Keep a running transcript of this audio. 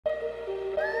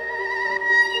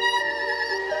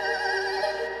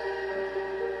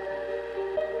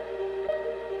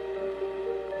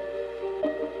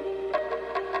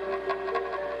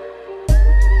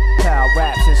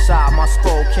my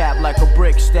skull cap like a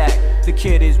brick stack. The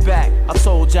kid is back. I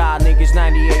told y'all niggas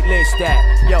 98 list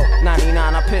that. Yo,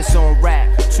 99 I piss on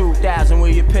rap. 2000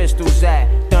 where your pistols at?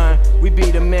 Done. We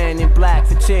be the men in black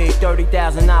fatigue.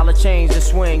 $30,000 chains to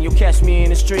swing. You'll catch me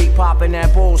in the street popping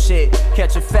that bullshit.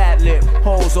 Catch a fat lip,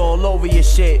 holes all over your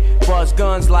shit. Buzz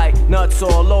guns like nuts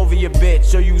all over your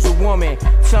bitch. Or use a woman.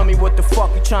 Tell me what the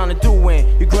fuck you tryna do when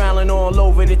you're growling all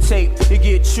over the tape. You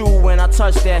get chewed when I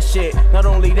touch that shit. Not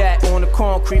only that, on the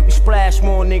concrete we splash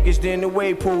more niggas than the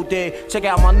wave pool did. Check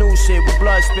out my new shit with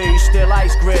blood spill, you still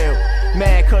ice grill.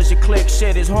 Mad cause your click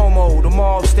shit is homo, the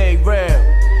mob stay real.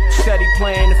 Steady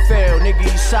playing the field, nigga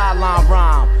you sideline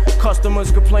rhyme.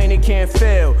 Customers complain they can't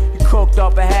feel. You cooked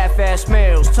up a half-ass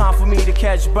meals. Time for me to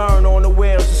catch burn on the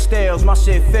wheels and stales. My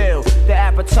shit fails. The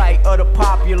appetite of the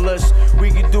populace.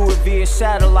 We can do it via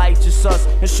satellite, just us,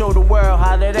 and show the world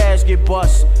how that ass get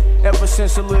bust. Ever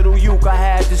since a little youth I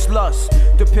had this lust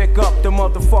to pick up the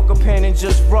motherfucker pen and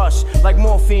just rush like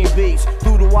morphine beats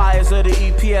through the wires of the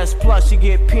EPS plus. You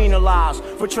get penalized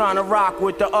for trying to rock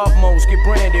with the utmost. Get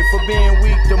branded for being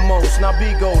weak the most. Now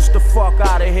be ghost the fuck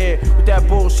out of here with that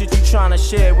bullshit you trying to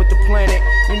share with the planet.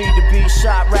 You need to be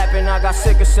shot rapping. I got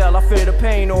sickle cell, I feel the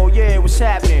pain. Oh yeah, what's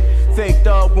happening? Fake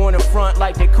thug going in front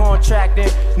like they contracting.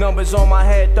 Numbers on my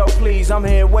head though, please, I'm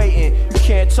here waiting. You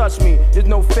can't touch me, there's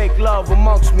no fake love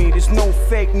amongst me. There's no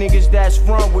fake niggas that's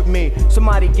run with me.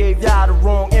 Somebody gave y'all the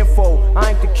wrong info.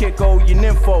 I ain't the kicko, you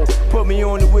nympho. Put me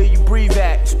on the where you breathe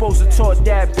at. Supposed to taught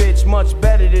that bitch much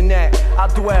better than that. I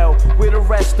dwell where the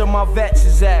rest of my vets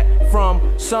is at. From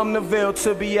Sumnerville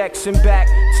to BX and back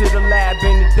to the lab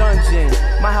in the dungeon.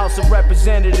 My house of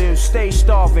representatives stay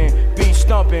starving, be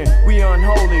stumping. We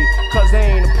unholy, cause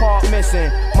they ain't a part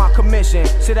missing. My commission,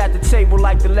 sit at the table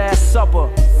like the Last Supper,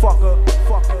 fucker.